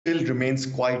still remains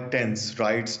quite tense.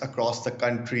 Riots across the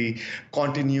country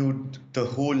continued the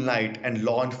whole night, and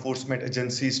law enforcement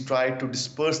agencies tried to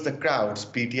disperse the crowds.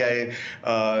 PTI,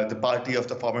 the party of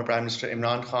the former Prime Minister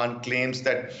Imran Khan, claims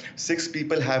that 6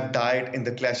 people have died in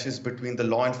the clashes between the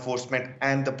law enforcement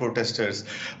and the protesters.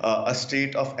 A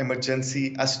state of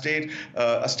emergency has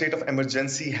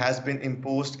been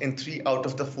imposed in 3 out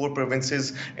of the 4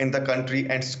 provinces in the country,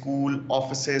 and school,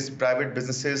 offices, private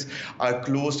businesses are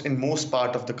closed in most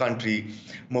part of the country.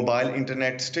 Mobile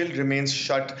internet still remains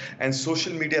shut, and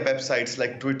social media websites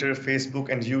like Twitter, Facebook,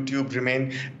 and YouTube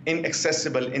remain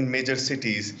inaccessible in major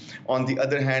cities. On the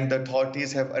other hand, the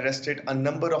authorities have arrested a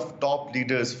number of top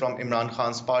leaders from Imran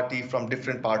Khan's party from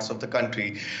different parts of the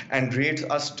country, and raids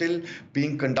are still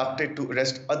being conducted to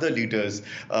arrest other leaders.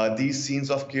 These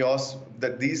scenes of chaos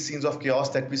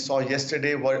that we saw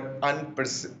yesterday were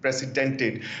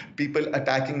unprecedented. People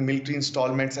attacking military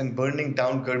installments and burning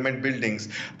down government buildings.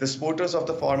 The supporters of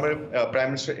the former Prime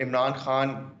Minister Imran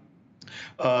Khan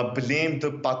blamed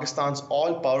the Pakistan's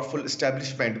all-powerful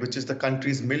establishment, which is the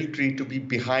country's military, to be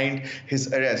behind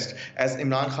his arrest, as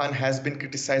Imran Khan has been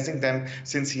criticizing them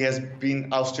since he has been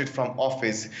ousted from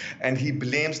office, and he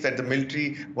blames that the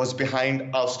military was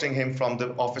behind ousting him from the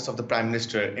office of the Prime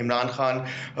Minister. Imran Khan,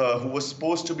 who was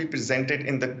supposed to be presented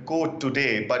in the court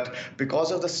today, but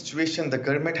because of the situation, the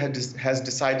government has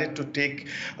decided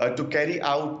to carry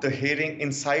out the hearing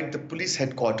inside the police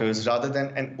headquarters rather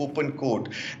than an open court,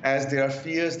 as there are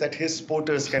fears that his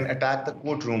supporters can attack the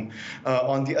courtroom.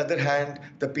 On the other hand,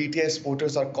 the PTI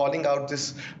supporters are calling out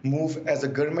this move as a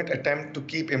government attempt to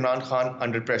keep Imran Khan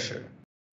under pressure.